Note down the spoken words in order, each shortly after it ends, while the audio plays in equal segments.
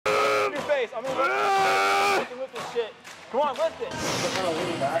face. I'm gonna lift this shit. Come on, lift it.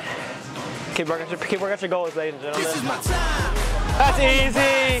 Keep working at your goals, ladies and gentlemen. This is my time. That's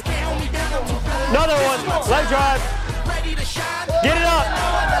easy. Another one. Leg drive. Get it up.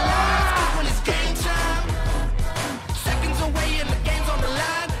 When it's game time. Seconds away and the game's on the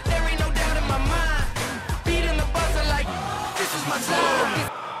line. There ain't no doubt in my mind. Beating the buzzer like, this is my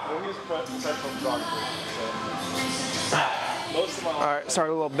time. All right, start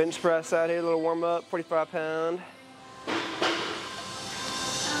a little bench press out here, a little warm up, 45 pound.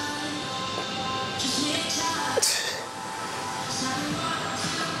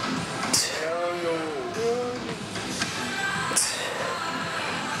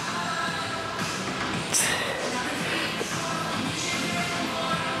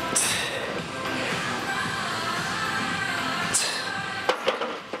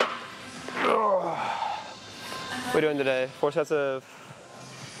 What are we doing today? 4 sets of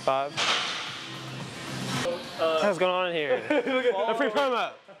 5? What's going on in here? A free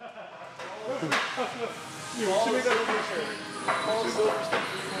promo.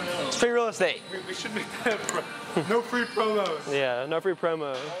 It's free real estate. We should make that no free promos. Yeah, no free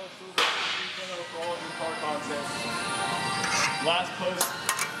promo. Last post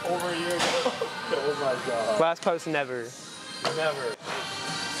over a year ago. Oh my god. Last post never. Never.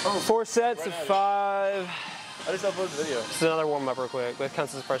 4 sets of 5. I just uploaded the video. Just another warm up real quick. That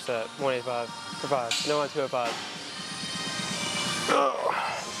counts as the first set. 185 for 5. No on 205.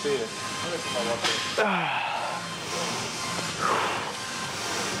 Beat it.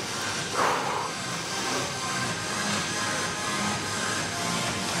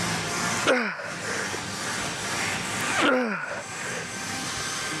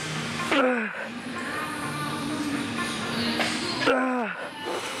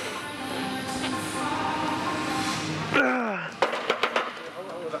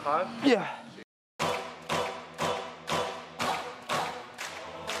 Yeah.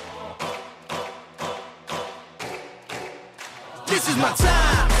 This is my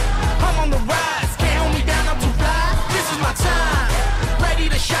time. I'm on the rise. Can't hold me down, I'm too fly. This is my time. Ready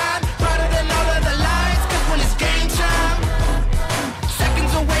to shine. Brighter than all of the lights. Cause when it's game time.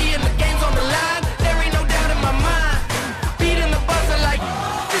 Seconds away and the game's on the line. There ain't no doubt in my mind. Beating the buzzer like,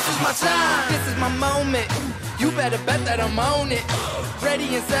 this is my time. This is my moment. You better bet that I'm on it.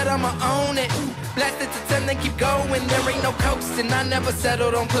 Ready and set, I'ma own it. Blast it to 10, then keep going. There ain't no coasting, I never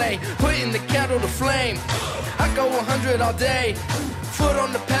settled on play. Putting the kettle to flame. I go 100 all day. Foot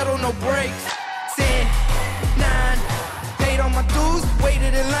on the pedal, no brakes. 10, 9, paid all my dues,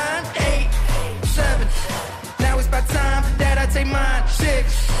 waited in line. 8, 7, now it's about time that I take mine.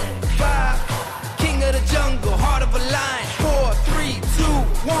 6, 5, king of the jungle, heart of a lion. 4, 3, 2,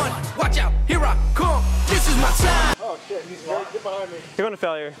 1, watch out, here I come. This is my time. Oh shit, he's right. Get behind me. You're going to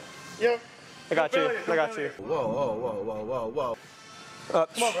failure. Yep. I got you. I got you. Whoa, whoa, whoa, whoa, whoa, whoa.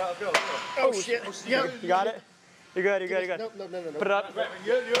 Come on, bro, let's go. Oh shit. Yep. You got it? You're good, you're good, you're good. No. Put it up.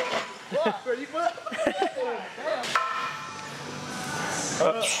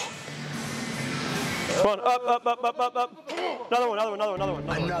 Come on, up. Another one.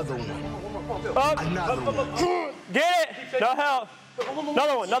 Up. Get it. No help.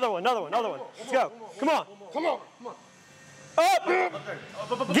 Another one. Let's go. Come on. Up.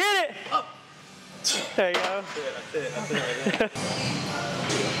 Get it. There you go. That's it.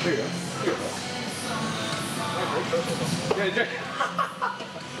 Here you go.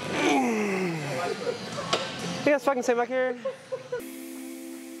 You guys fucking stay back here.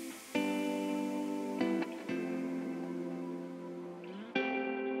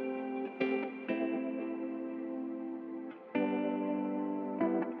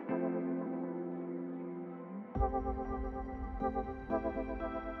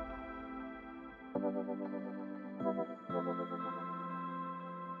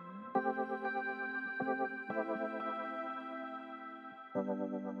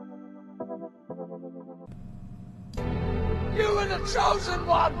 You were the chosen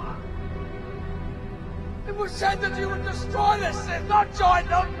one! It was said that you would destroy this sin, not join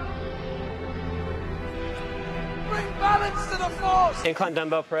them! Bring balance to the force! Incline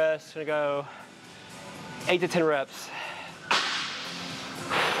dumbbell press. Gonna go 8 to 10 reps.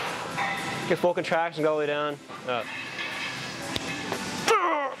 Get full contraction, go all the way down. Up.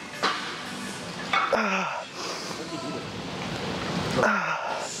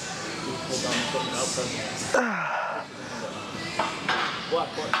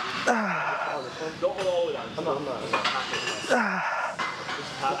 Don't hold all the way down. I'm not.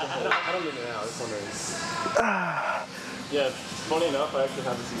 I don't mean it now. I was wondering. Yeah, funny enough, I actually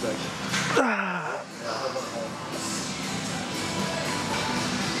have a C-section.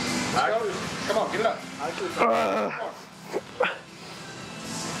 I get it up.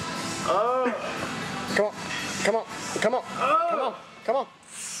 Come on, come on, come on, come on, come on.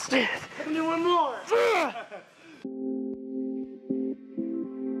 I can do one more.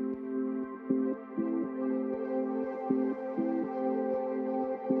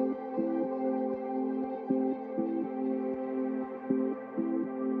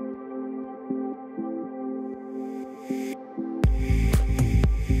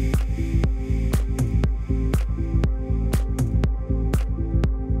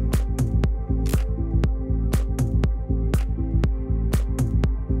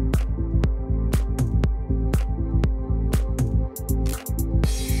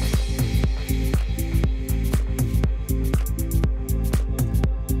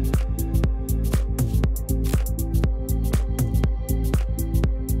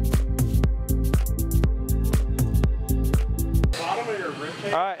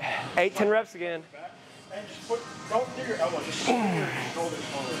 All right, 8-10 reps again. And just don't do your elbow, just put your shoulders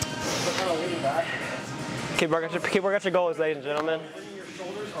forward. So kind of lean back. Keep working out your goals, ladies and gentlemen. Bring your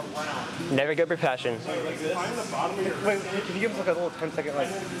shoulders around. Never give up your passion. Like this. Find the bottom of your... Wait, can you give us like a little 10-second like?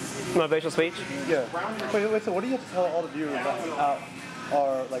 Motivational speech. Yeah. Wait. So what do you have to tell all the viewers that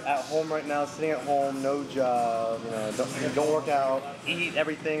are like at home right now, sitting at home, no job, don't work out, eat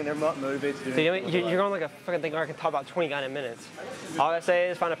everything, they're not motivated to do So anything? you're going like a fucking thing where I can talk about 20 guys in minutes. All I say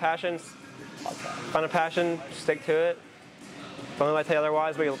is find a passion. Find a passion, stick to it. Don't let anybody tell you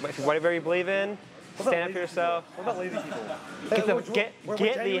otherwise. Whatever you believe in, stand up for yourself. What about lazy people? We're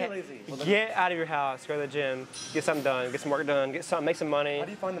genuinely lazy. Get out of your house. Go to the gym. Get something done. Get some work done. Make some money. How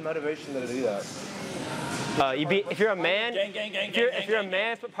do you find the motivation to do that? If you're a man, if you're a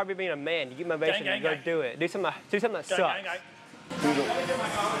man, it's probably being a man. You get motivation. You go do it. Do something that sucks.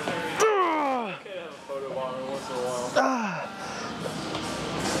 Photo bomber once in a while.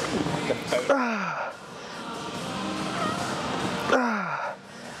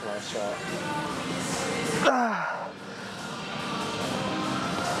 Nice shot.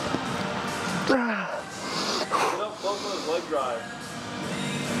 Get up close on his leg drive.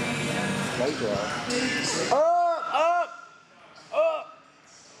 Leg drive. Up!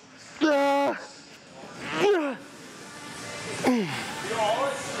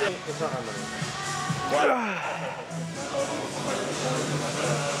 It's not happening.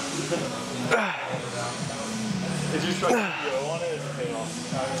 Did you try to go on it? It paid off.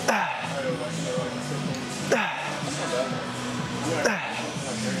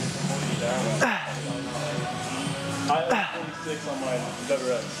 I have 46 on my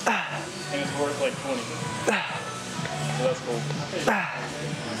WRX, and it's worth like 20. So that's cool.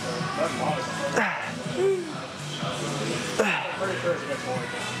 That's modest. Pretty sure it's against more.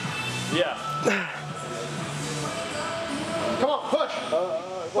 Yeah. Come on, push!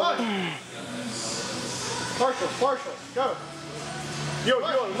 Push! Partial, go! Yo,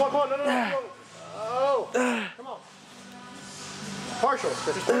 come on, no. Oh! Come on. Partial. Just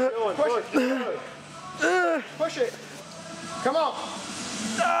push it. Come on.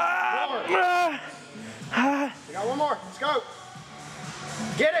 One more. We got one more. Let's go.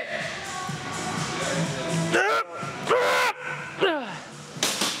 Get it.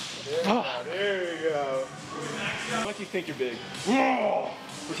 There you go. How much you think you're big?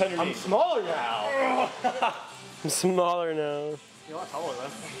 Pretend you're I'm smaller now. I'm smaller now. You know what? Taller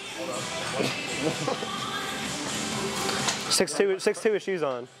then. 6'2" with shoes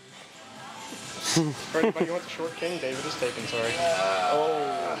on. For anybody who wants a short king, David is taken, sorry.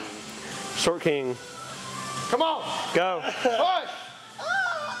 Short king. Come on. Go. Push.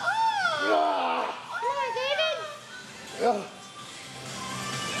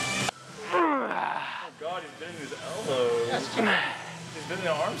 Oh God, he's bending his elbow. He's bending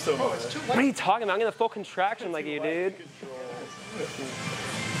the arm so much. What are you talking about? I'm getting a full contraction like you, dude. Let's see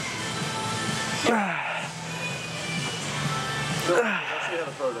how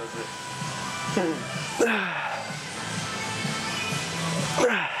the pro does it.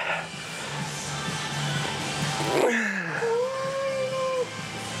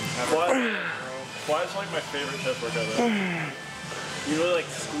 Why is like my favorite chest workout though? You really like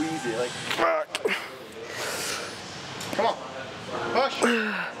squeeze it, like fuck. Come on. Push.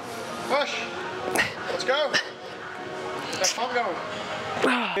 Push. Let's go. That's how I'm going.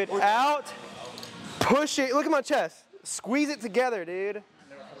 Dude, out. Push it. Look at my chest. Squeeze it together, dude.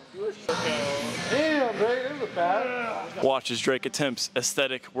 Damn, Drake, this is bad. Watch as Drake attempts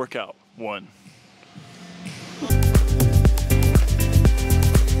aesthetic workout 1.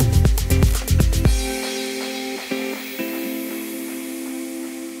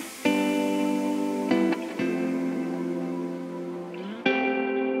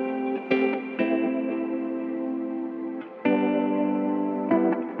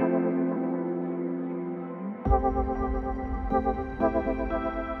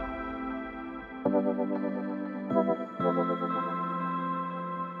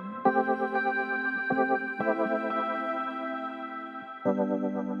 Let's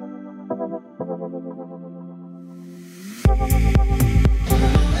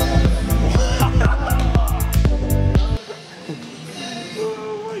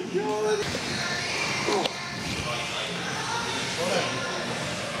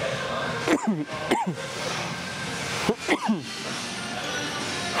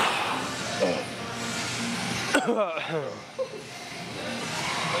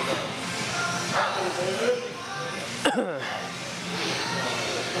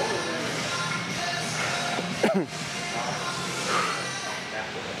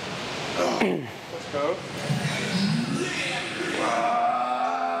go.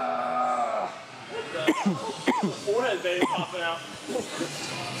 Forehead baby popping out.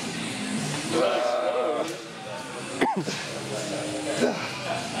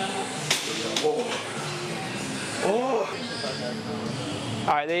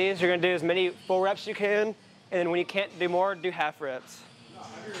 All right, these you're gonna do as many full reps as you can, and then when you can't do more, do half reps.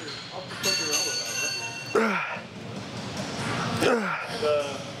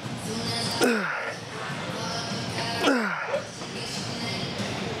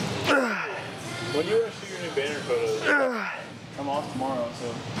 When do you want to shoot your new banner photos? I'm off tomorrow, so.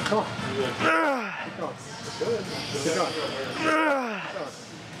 Come on. Keep going. Good. Keep going.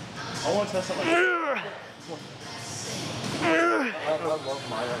 I want to test something like that. I love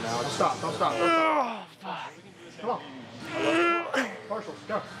mine right now. Don't stop. Don't stop. Don't stop. Come on. Partials.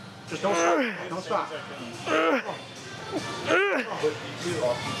 Go. Just don't stop. Don't stop.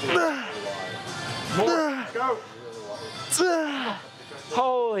 More. Go.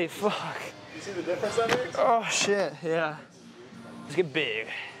 Holy fuck. You see the difference that makes? Oh shit, yeah. Let's get big.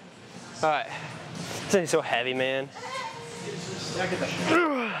 All right. This thing's so heavy, man. Yeah, get that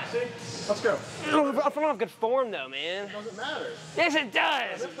shit. Let's go. I don't have good form though, man. It doesn't matter. Yes, it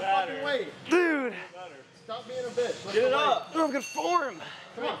does. Lift the fucking weight. Dude. Stop being a bitch. Lift Get it the up. I don't have good form.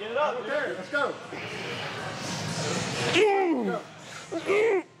 Come on. Get it up. Okay, let's go.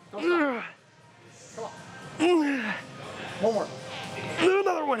 Don't stop. Come on. One more. Do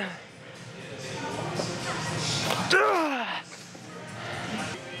another one.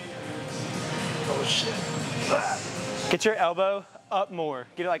 Oh shit. Get your elbow up more.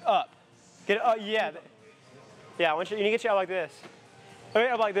 Get it like up. Get it up, yeah. Yeah, I want you need to get your elbow like this. Or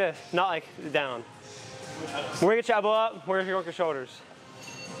your elbow like this, not like down. We're gonna get your elbow up, where's your shoulders?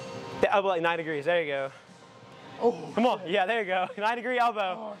 The elbow like 90 degrees, there you go. Oh, come on, yeah, there you go. 90-degree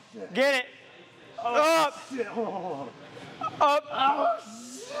elbow. Oh, get it. Up. shit. Hold on, hold on. Up. Oh,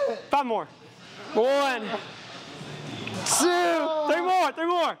 shit. 5 more. 1, 2, 3 more, 3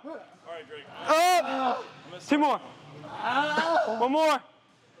 more. All right, Drake. Up. 2 more. 1 more.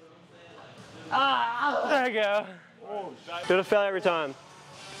 There you go. Do the fail every time.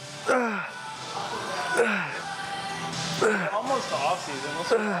 Almost the off season. Once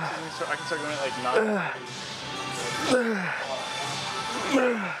the off season, I can start going at like 9.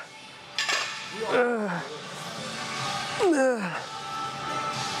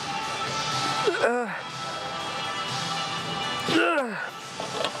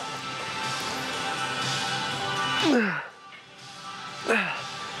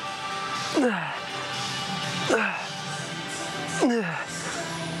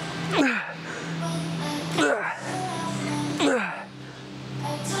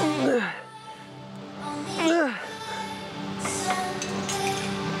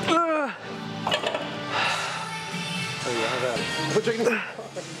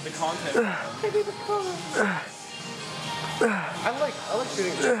 The content. I like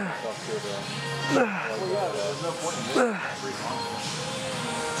shooting stuff too, though. Well, yeah, there's no point in doing free content.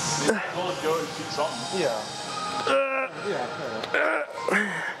 We'll just go and shoot something. Yeah. Yeah, fair enough.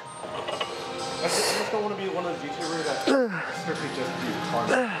 I just don't want to be one of those YouTubers that strictly just do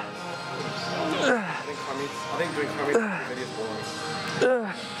content. I think doing comedy videos is boring.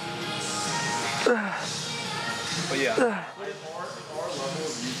 But yeah.